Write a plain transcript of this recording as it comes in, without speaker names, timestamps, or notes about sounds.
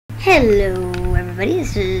Hello everybody,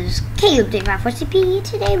 this is Caleb540CP.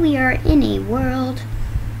 Today we are in a world,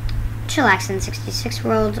 Challaxin66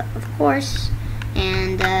 World, of course,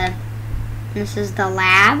 and this is the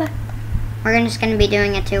lab. We're just going to be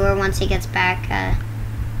doing a tour once he gets back.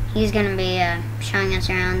 He's going to be showing us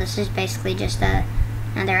around. This is basically just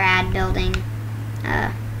another ad building.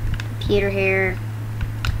 Computer here.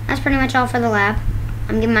 That's pretty much all for the lab.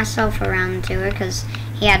 I'm giving myself a round tour because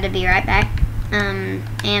he had to be right back.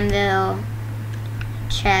 Anvil,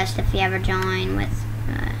 chest if you ever join with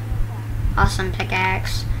awesome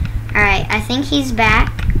pickaxe. Alright, I think he's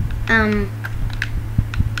back. Alright,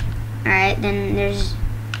 then there's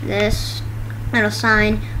this little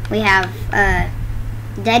sign. We have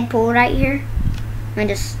Deadpool right here. I'm gonna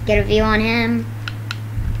just get a view on him.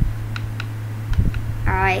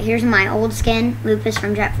 Alright, here's my old skin, Lupus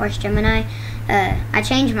from Jet Force Gemini. I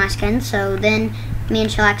changed my skin, so then me and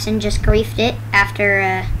Challaxin just griefed it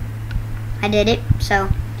after I did it. So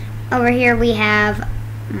over here we have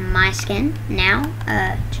my skin now,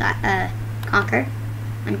 Conquer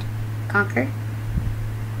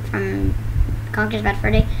from Conquer's Bad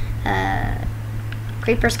Fur Day,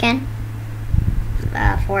 Creeper skin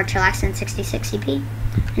for Challaxin66CP,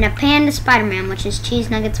 and a Panda Spider-Man, which is Cheese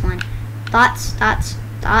Nuggets 1. Thoughts,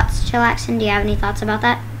 Challaxin? Do you have any thoughts about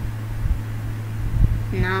that?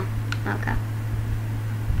 No? Okay.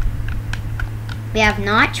 We have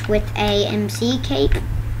Notch with a MC cape.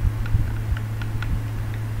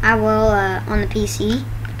 I will, on the PC.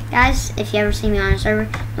 Guys, if you ever see me on a server,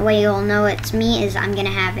 the way you'll know it's me is I'm going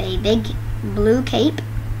to have a big blue cape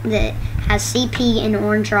that has CP and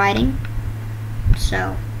orange writing.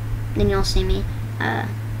 So, then you'll see me.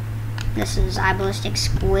 This is Ballistic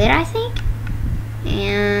Squid, I think.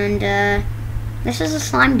 And, this is a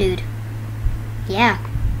slime dude. Yeah.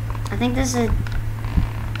 I think this is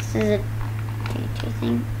a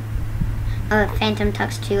thing. Phantom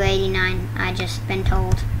Tux 289, I just been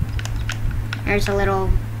told. There's a little,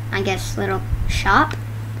 I guess, little shop.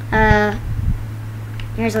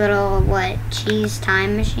 Here's a little, cheese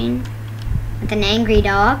time machine with an angry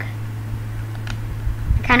dog.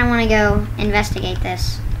 I kind of want to go investigate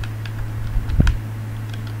this.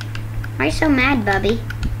 Why are you so mad, Bubby?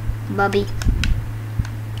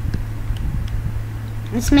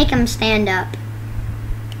 Let's make him stand up.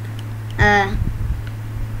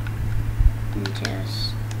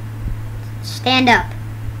 Just stand up,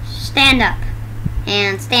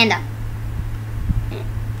 and stand up.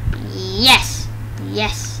 Yes.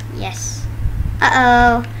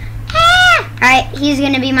 Uh-oh. Ah! Alright, he's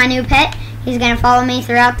gonna be my new pet. He's gonna follow me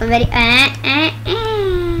throughout the video. Come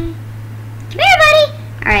here, buddy.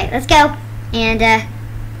 Alright, let's go. And, boop,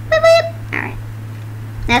 boop. Alright.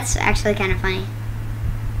 That's actually kind of funny.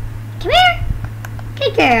 Come here.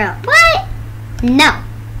 Good girl. What? No.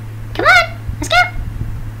 Come on. Let's go.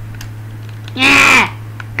 Yeah.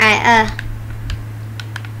 Alright,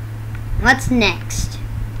 what's next?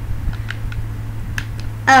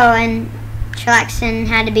 Oh, and Challaxin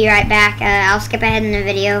had to be right back. I'll skip ahead in the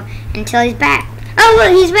video until he's back. Oh,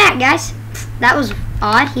 look, he's back, guys. That was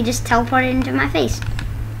odd. He just teleported into my face.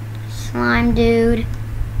 Slime dude.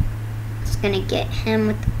 Just gonna get him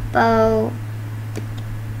with the bow.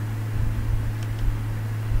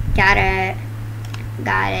 Got it.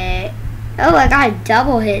 Oh, I got a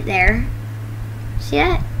double hit there. See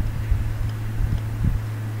that?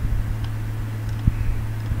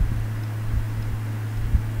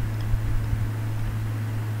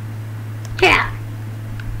 Yeah.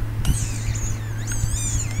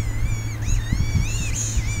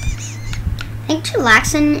 I think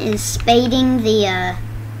Challaxin is spading the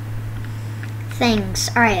things.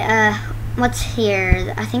 Alright, what's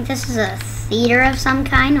here? I think this is a theater of some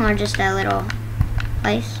kind, or just a little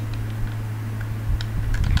place.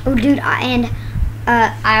 Oh, dude, I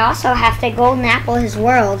also have to golden apple his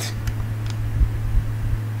world.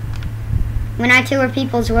 When I tour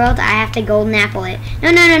people's world, I have to golden apple it.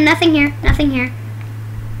 No, nothing here.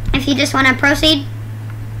 If you just want to proceed.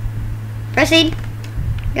 Go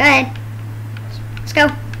ahead. Let's go.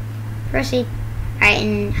 Proceed. Alright,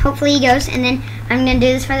 and hopefully he goes, and then I'm going to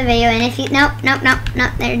do this for the video, and if you, nope,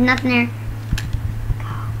 there's nothing there.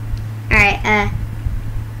 Alright,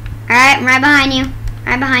 I'm right behind you.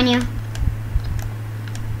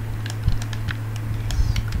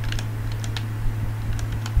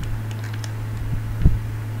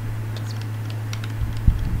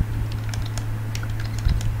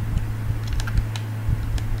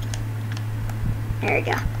 There we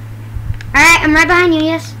go. Alright, I'm right behind you,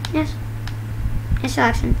 yes,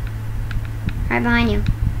 Challaxin. Right behind you.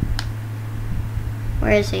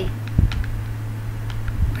 Where is he?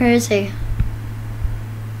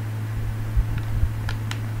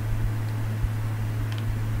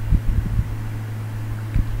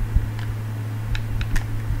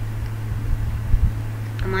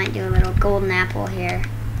 might do a little golden apple here.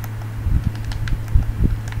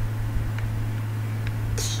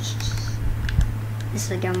 This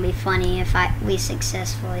is gonna be funny if we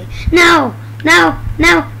successfully. No! No!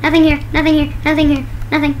 No! Nothing here! Nothing here! Nothing here!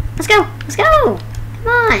 Nothing! Let's go! Let's go! Come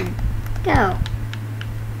on! Go!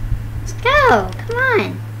 Let's go! Come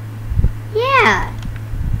on! Yeah!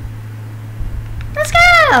 Let's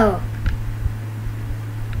go!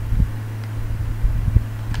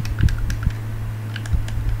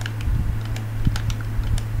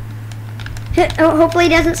 Oh, hopefully he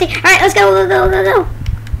doesn't see. All right, let's go, go, go, go, go.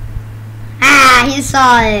 Ah, he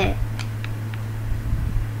saw it.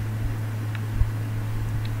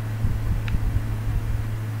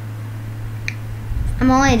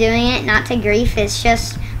 I'm only doing it not to grief. It's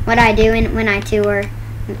just what I do when I tour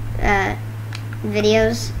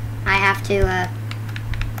videos. I have to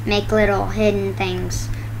make little hidden things.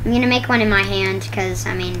 I'm gonna make one in my hand because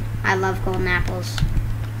I mean I love golden apples.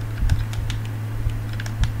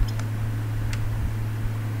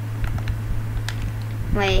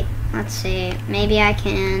 Wait, let's see. Maybe I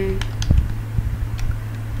can.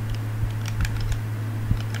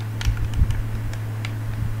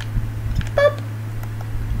 Boop.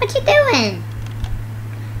 What you doing?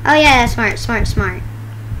 Oh yeah, smart, smart, smart.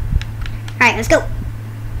 All right, let's go.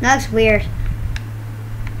 That looks weird.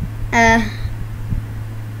 Yeah,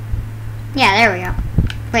 there we go.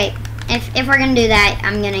 Wait, if we're gonna do that,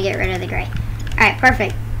 I'm gonna get rid of the gray. All right,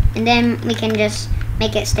 perfect. And then we can just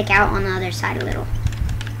make it stick out on the other side a little.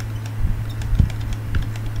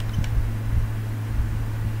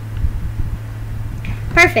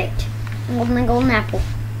 Perfect. Golden apple.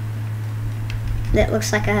 That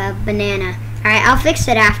looks like a banana. Alright, I'll fix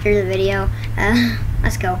it after the video.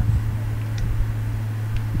 Let's go.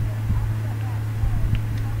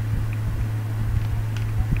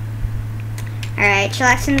 Alright,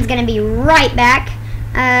 Challaxin's gonna be right back.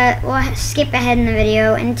 We'll skip ahead in the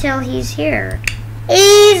video until he's here.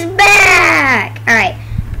 He's back! Alright.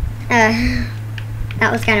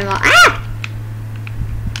 That was kind of all. Ah!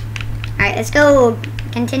 Alright, let's go.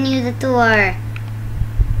 Continue the tour.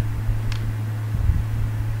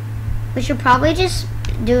 We should probably just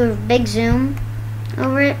do a big zoom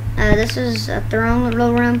over it. This is a throne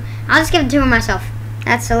little room. I'll just give a tour myself.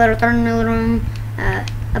 That's a little throne little room.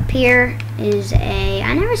 Up here is a.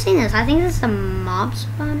 I never seen this. I think this is a mob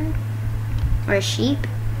spawner or a sheep.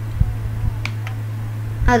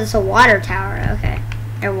 Oh, this is a water tower. Okay,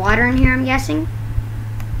 there's water in here. I'm guessing.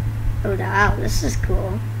 Oh wow, this is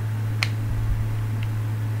cool.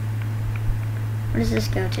 Where does this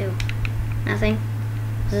go to? Nothing.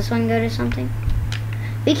 Does this one go to something?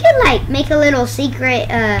 We could like make a little secret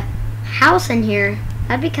house in here.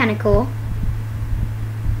 That'd be kind of cool.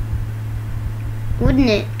 Wouldn't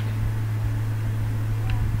it?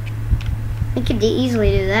 We could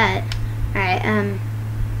easily do that. Alright,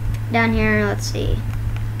 down here, let's see.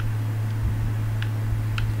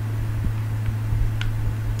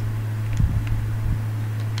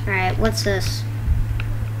 Alright, what's this?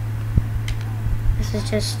 This is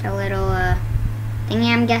just a little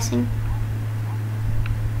thingy, I'm guessing.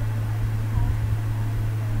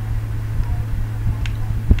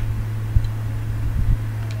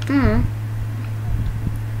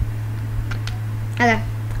 Okay.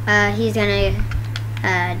 He's gonna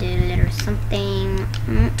do a little something.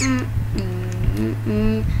 I'm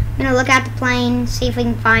gonna look at the plane, see if we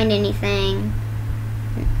can find anything.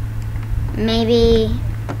 Maybe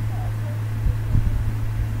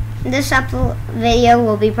this video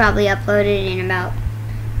will be probably uploaded in about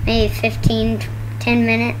maybe 10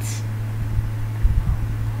 minutes.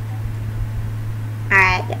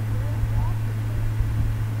 Alright.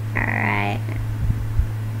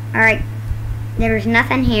 Alright. There's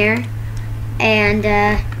nothing here. And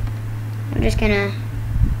I'm just gonna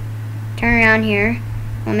turn around here.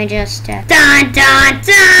 Let me just dun dun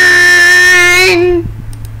dun.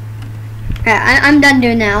 I'm done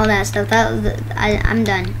doing all that stuff. I'm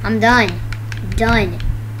done. I'm done. Done.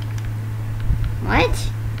 What?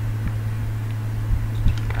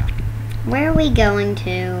 Where are we going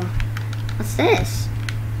to? What's this?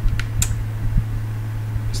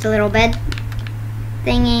 Just a little bed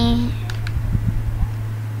thingy.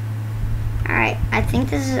 Alright, I think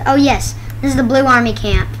this is, oh yes, this is the Blue Army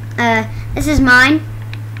camp. This is mine.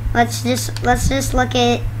 Let's just look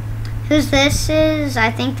at whose this is.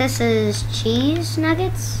 I think this is cheese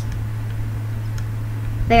nuggets.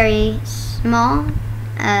 Very small.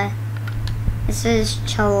 This is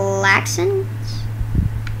Challaxin.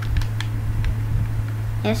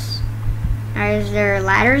 Yes. Are there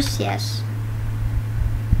ladders? Yes.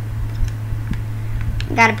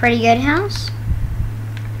 Got a pretty good house.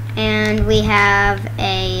 And we have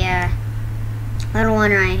a little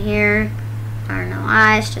one right here. I don't know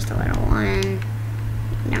why, it's just a little one.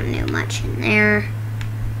 Don't do much in there.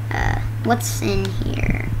 What's in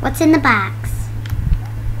here? What's in the box?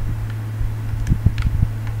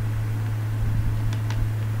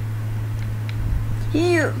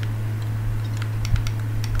 Here.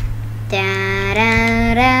 Da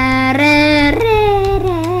da da da da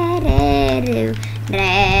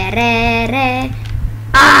da.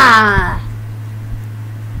 Ah,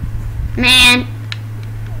 man.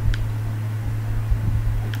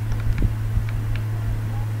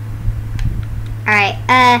 Alright,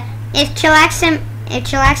 if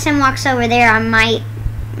Challaxin walks over there, I might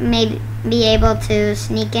maybe be able to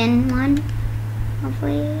sneak in one.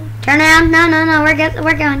 Hopefully. Turn around. No, we're good.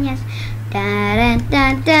 We're going, yes. Dun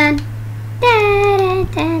dun dun dun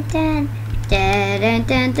dun dun dun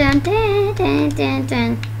dun dun dun dun dun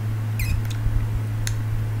dun.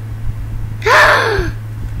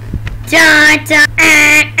 Dun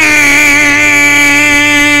dun.